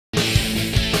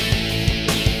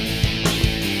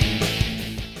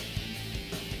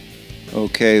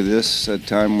Okay, this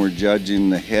time we're judging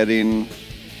the heading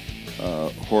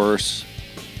horse.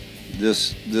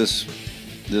 This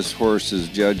horse is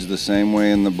judged the same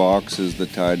way in the box as the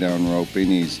tie-down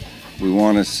roping. We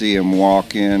want to see him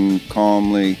walk in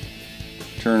calmly,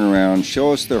 turn around,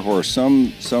 show us their horse.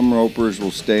 Some ropers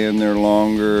will stay in there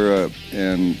longer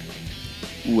and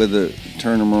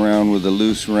turn them around with a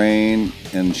loose rein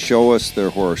and show us their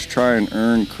horse. Try and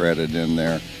earn credit in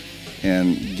there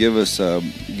and give us a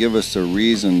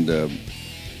reason to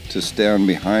stand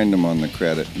behind him on the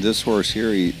credit. This horse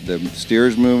here, the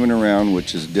steer's moving around,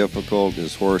 which is difficult.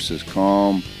 His horse is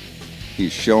calm.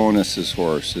 He's showing us his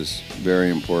horse. It's very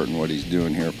important what he's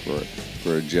doing here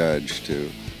for a judge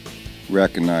to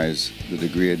recognize the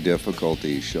degree of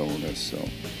difficulty he's showing us. So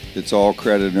it's all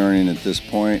credit earning at this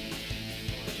point.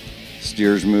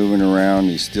 Steer's moving around.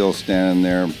 He's still standing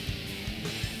there,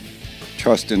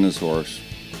 trusting his horse.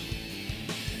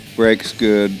 Breaks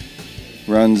good,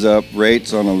 runs up,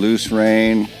 rates on a loose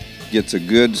rein, gets a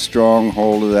good strong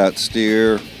hold of that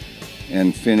steer,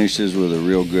 and finishes with a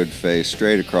real good face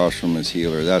straight across from his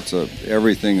heeler.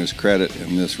 Everything is credit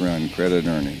in this run, credit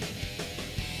earning.